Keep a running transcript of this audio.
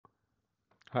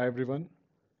Hi everyone.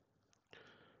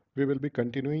 We will be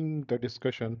continuing the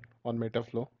discussion on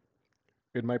Metaflow.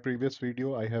 In my previous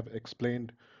video, I have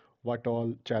explained what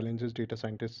all challenges data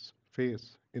scientists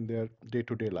face in their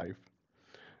day-to-day life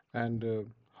and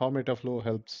how Metaflow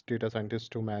helps data scientists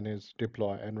to manage,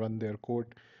 deploy, and run their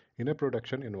code in a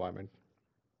production environment.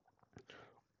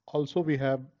 Also, we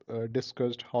have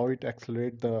discussed how it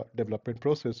accelerates the development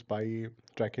process by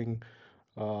tracking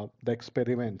the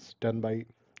experiments done by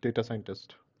data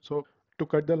scientists. To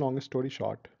cut the long story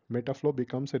short, Metaflow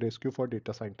becomes a rescue for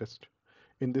data scientists.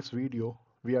 In this video,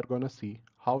 we are going to see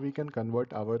how we can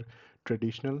convert our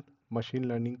traditional machine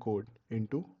learning code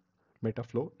into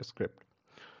Metaflow script.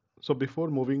 So before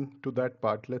moving to that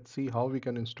part, let's see how we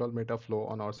can install Metaflow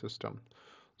on our system.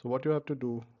 So what you have to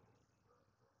do,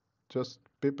 just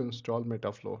pip install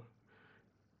Metaflow.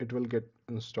 It will get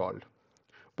installed.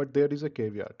 But there is a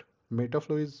caveat.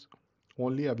 Metaflow is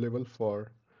only available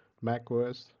for Mac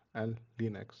OS and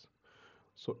Linux.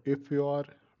 So if you are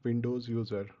Windows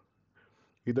user,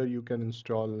 either you can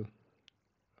install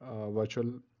a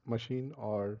virtual machine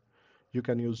or you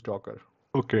can use Docker.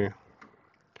 Okay,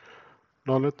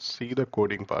 now let's see the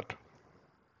coding part.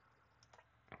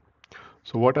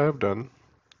 So what I have done,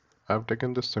 I've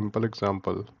taken this simple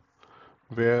example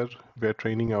where we're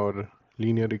training our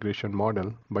linear regression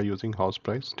model by using house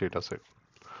price dataset.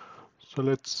 So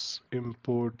let's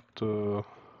import the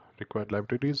required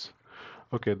libraries.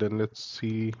 Okay, then let's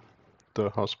see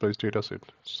the house price dataset.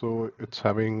 So it's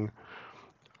having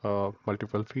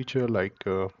multiple feature like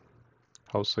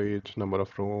house age, number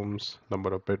of rooms,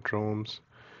 number of bedrooms,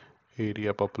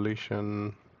 area,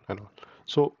 population, and all.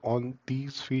 So on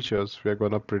these features, we are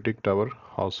gonna predict our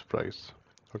house price.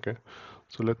 Okay,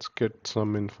 so let's get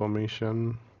some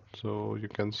information. So you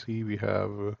can see we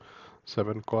have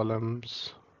 7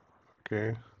 columns.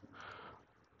 Okay,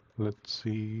 let's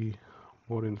see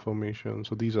more information.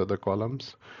 So these are the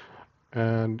columns,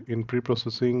 and in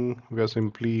pre-processing, we are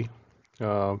simply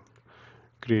uh,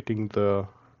 creating the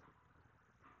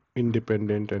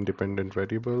independent and dependent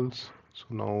variables. So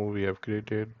now we have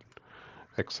created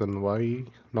x and y.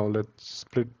 Now let's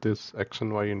split this x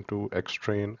and y into x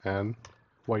train and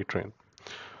y train.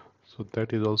 So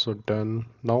that is also done.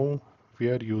 Now we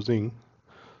are using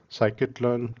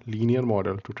scikit-learn linear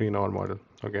model to train our model.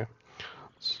 Okay.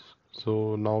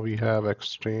 So now we have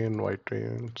x train, y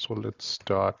train. So let's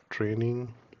start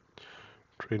training.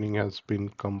 Training has been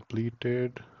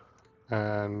completed,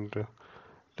 and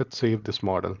let's save this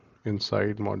model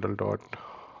inside model dot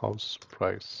house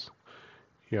price.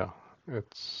 Yeah,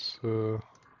 it's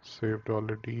saved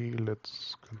already.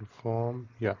 Let's confirm.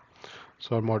 Yeah,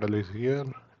 so our model is here,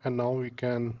 and now we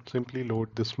can simply load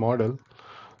this model,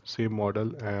 same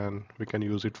model, and we can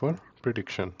use it for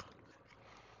prediction.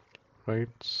 Right,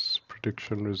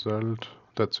 prediction result.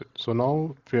 That's it. So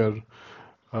now we are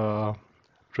uh,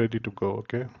 ready to go.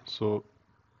 Okay, so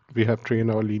we have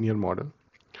trained our linear model.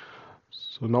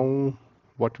 So now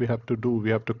what we have to do,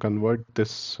 we have to convert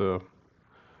this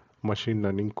machine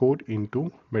learning code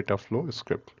into Metaflow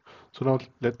script. So now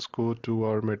let's go to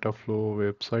our Metaflow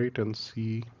website and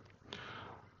see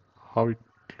how it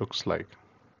looks like.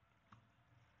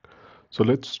 So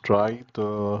let's try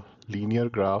the linear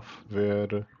graph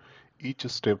where each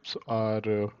steps are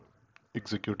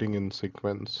executing in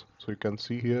sequence. So you can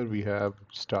see here we have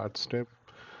start step,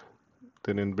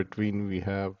 then in between we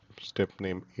have step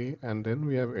name A, and then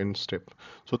we have end step.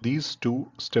 So these two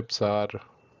steps are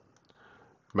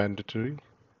mandatory.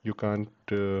 You can't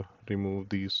remove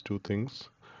these two things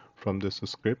from this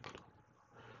script,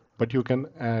 but you can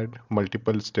add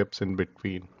multiple steps in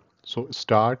between. So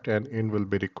start and end will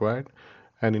be required,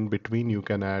 and in between you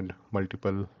can add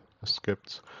multiple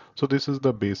scripts. So this is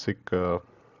the basic uh,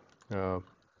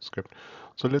 script.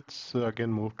 So let's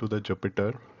again move to the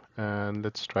Jupyter and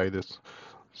let's try this.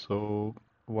 So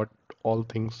what all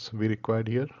things we required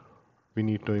here? We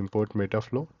need to import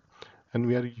Metaflow, and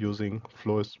we are using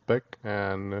flow spec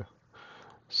and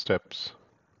steps.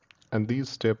 And these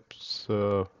steps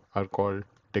are called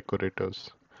decorators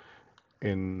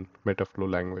in Metaflow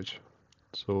language.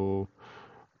 So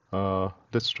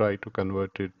let's try to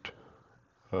convert it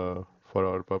for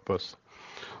our purpose.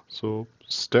 So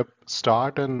step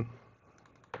start and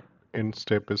end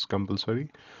step is compulsory.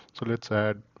 So let's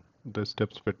add the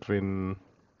steps between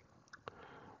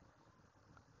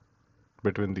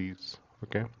these.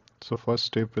 Okay. So first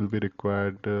step will be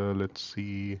required. Let's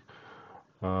see.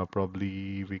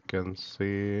 Probably we can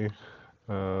say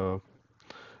uh,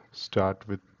 start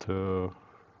with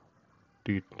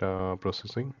data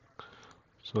processing.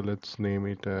 So let's name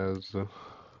it as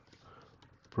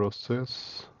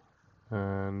process,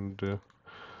 and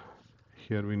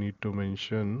here we need to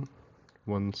mention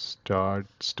once start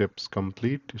steps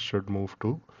complete, it should move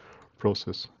to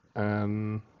process,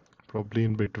 and probably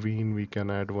in between we can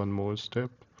add one more step.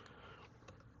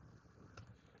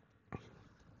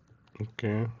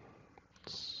 Okay,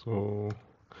 so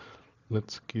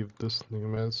let's give this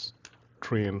name as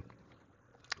train.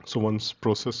 So once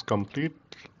process complete,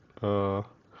 uh,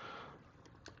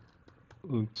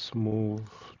 let's move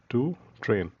to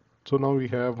train. So now we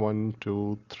have 1,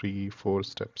 2, 3, 4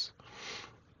 steps.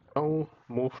 Now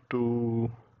move to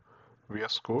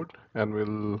VS Code and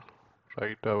we'll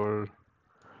write our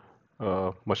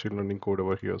machine learning code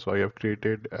over here. So I have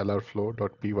created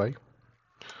lrflow.py.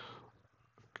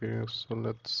 Okay, so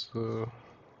let's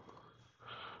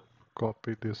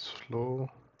copy this flow,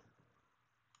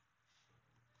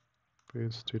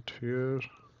 paste it here,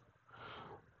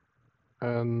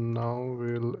 and now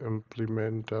we'll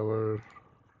implement our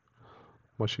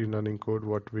machine learning code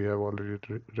what we have already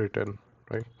written,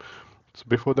 right? So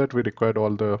before that we required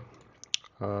all the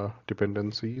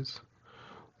dependencies.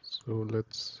 So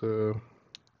let's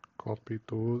copy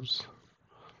those.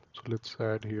 So let's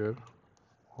add here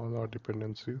all our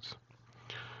dependencies.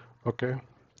 Okay,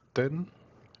 then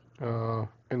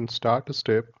in start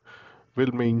step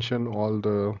we'll mention all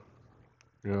the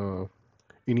uh,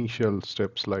 initial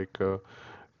steps like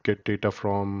get data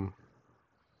from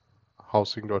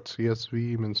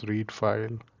housing.csv, means read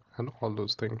file, and all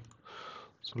those things.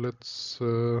 So let's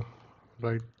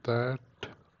write that.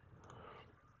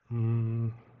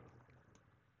 Mm,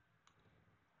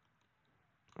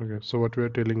 okay, so what we are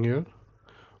telling here,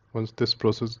 once this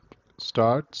process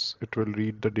starts, it will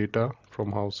read the data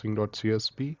from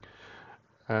housing.csv,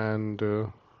 and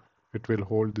it will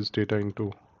hold this data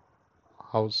into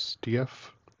house.tf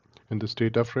in this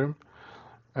data frame,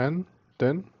 and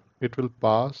then it will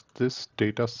pass this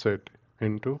data set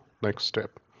into next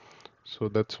step. So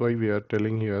that's why we are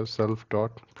telling here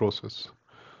self.process.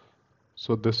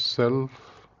 So this self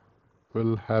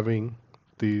will having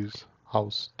these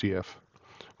house.tf.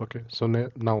 Okay, so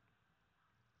now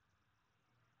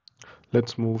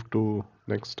let's move to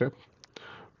next step,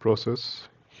 process.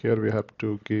 Here we have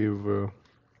to give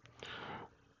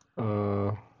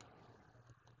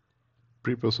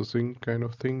pre-processing kind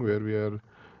of thing where we are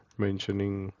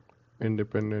mentioning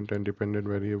independent and dependent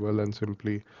variable and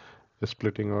simply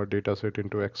splitting our data set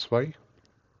into xy,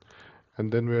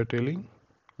 and then we are telling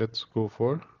let's go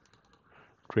for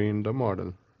train the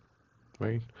model,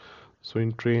 right? So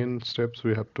in train steps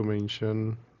we have to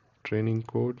mention training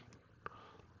code.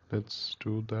 Let's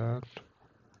do that.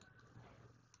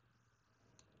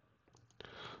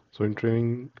 So in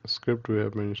training script we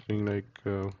are mentioning like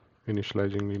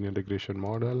initializing linear regression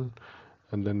model,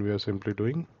 and then we are simply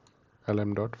doing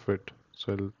lm.fit.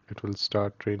 So it will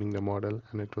start training the model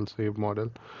and it will save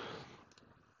model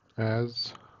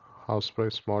as house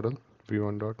price model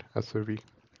v1.sav.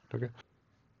 Okay,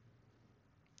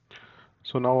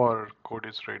 so now our code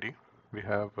is ready. We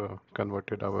have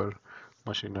converted our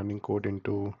machine learning code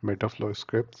into Metaflow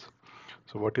scripts.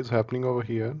 So what is happening over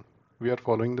here, we are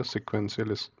following the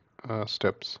sequential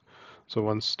steps. So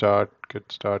once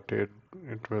get started,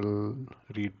 it will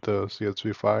read the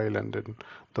CSV file, and then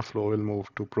the flow will move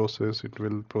to process. It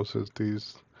will process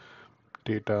these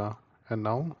data, and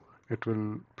now it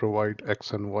will provide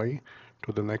X and Y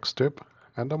to the next step,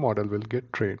 and the model will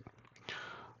get trained.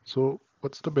 So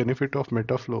what's the benefit of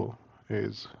Metaflow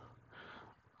is,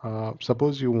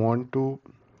 suppose you want to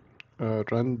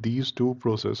run these two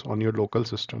processes on your local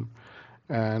system,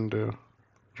 and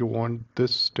you want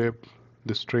this step,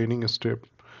 this training step,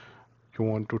 you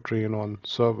want to train on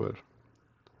server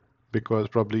because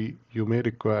probably you may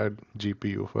require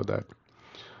GPU for that.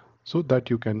 So that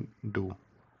you can do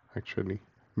actually.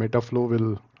 Metaflow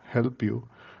will help you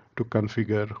to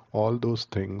configure all those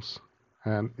things,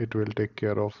 and it will take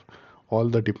care of all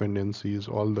the dependencies,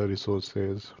 all the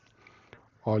resources,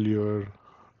 all your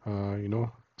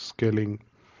scaling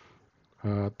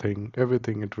thing,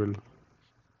 everything it will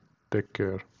take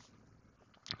care.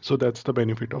 So that's the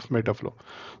benefit of Metaflow.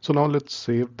 So now let's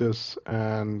save this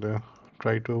and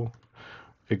try to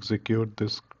execute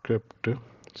this script.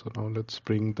 So now let's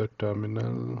bring the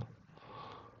terminal.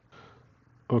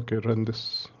 Okay, run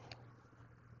this.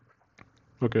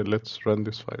 Okay, let's run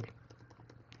this file.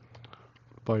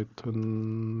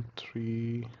 Python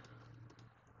 3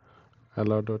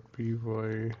 lr.py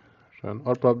run,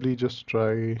 or probably just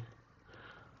try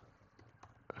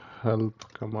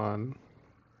help command.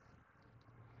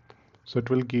 So it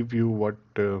will give you what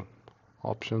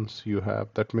options you have.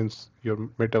 That means your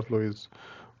Metaflow is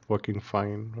working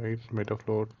fine, right?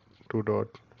 Metaflow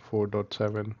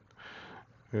 2.4.7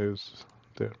 is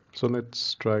there. So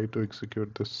let's try to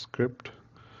execute this script.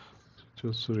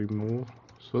 Just remove.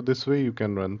 So this way you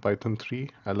can run python 3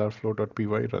 lrflow.py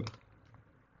run.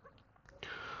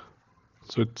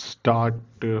 So it start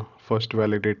first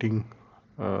validating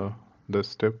uh, the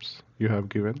steps you have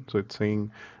given. So it's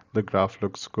saying the graph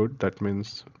looks good. That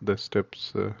means the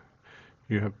steps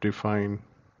you have defined,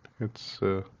 it's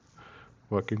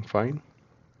working fine.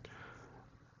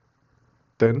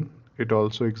 Then it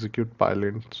also execute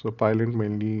pylint. So pylint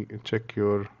mainly check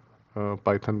your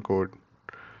Python code,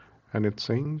 and it's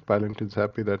saying pylint is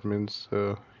happy. That means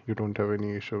you don't have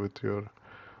any issue with your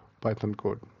Python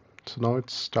code. So now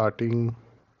it's starting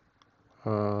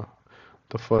uh,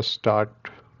 the first start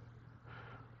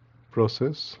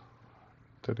process,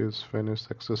 that is finished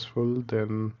successful.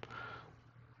 Then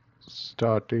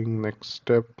starting next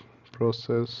step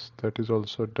process, that is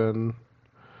also done.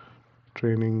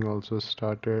 Training also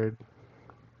started,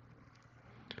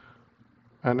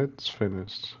 and it's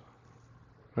finished,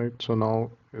 right? So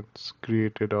now it's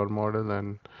created our model,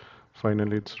 and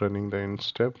finally it's running the end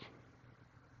step,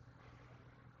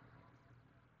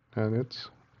 and it's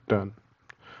done.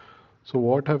 So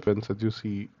what happens, as you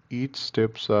see, each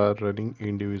steps are running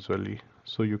individually,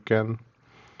 so you can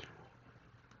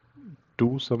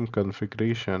do some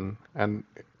configuration and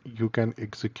you can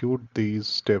execute these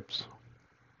steps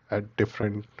at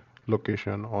different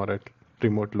location or at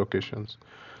remote locations.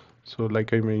 So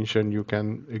like I mentioned, you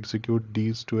can execute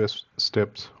these two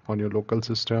steps on your local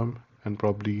system, and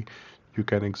probably you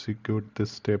can execute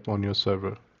this step on your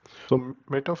server. So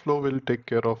Metaflow will take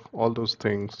care of all those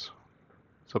things.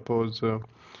 Suppose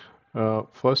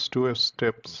first two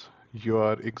steps you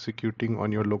are executing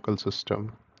on your local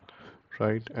system,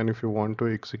 right? And if you want to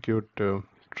execute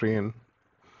train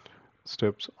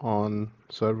steps on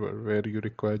server where you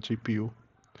require GPU,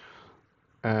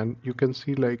 and you can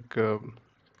see like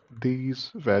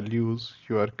these values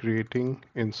you are creating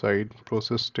inside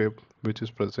process step, which is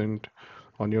present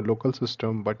on your local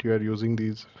system, but you are using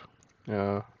these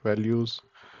values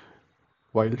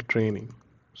while training.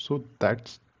 So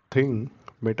that's thing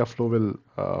Metaflow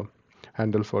will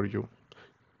handle for you.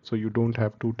 So you don't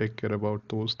have to take care about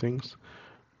those things.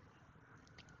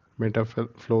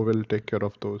 Metaflow will take care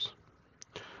of those.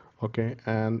 Okay,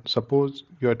 and suppose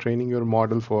you are training your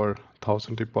model for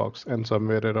 1000 epochs, and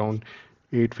somewhere around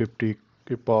 850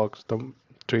 epochs the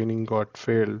training got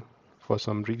failed for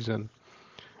some reason.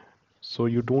 So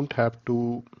you don't have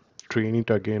to train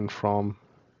it again from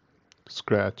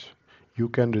scratch. You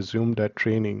can resume that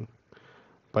training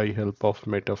by help of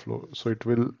Metaflow. So it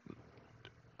will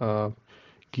uh,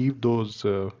 keep those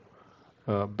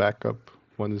backup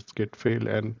once it get fail,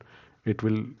 and it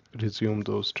will resume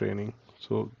those training.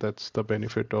 So that's the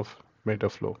benefit of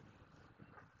Metaflow.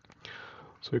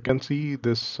 So you can see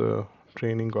this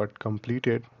training got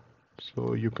completed.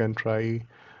 So you can try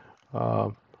uh,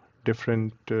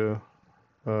 different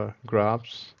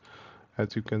graphs,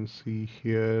 as you can see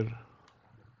here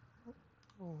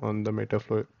on the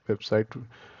Metaflow website.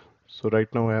 So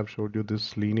right now I have showed you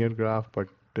this linear graph, but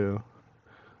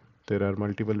there are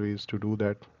multiple ways to do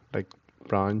that, like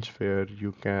branch, where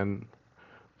you can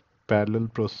parallel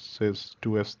process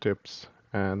two steps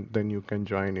and then you can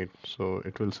join it. So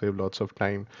it will save lots of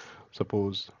time.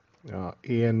 Suppose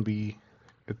A and B,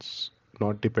 it's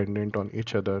not dependent on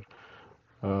each other.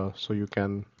 So you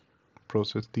can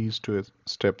process these two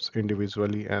steps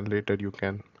individually and later you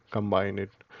can combine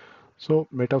it. So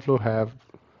Metaflow have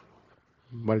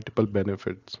multiple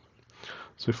benefits.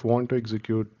 So if you want to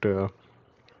execute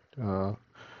uh,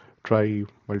 try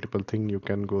multiple things, you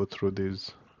can go through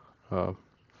these uh,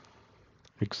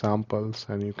 examples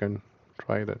and you can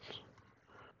try that.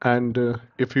 And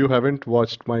if you haven't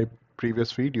watched my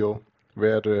previous video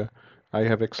where I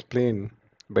have explained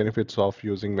benefits of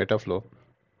using Metaflow,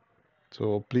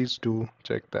 so please do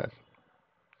check that.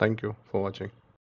 Thank you for watching.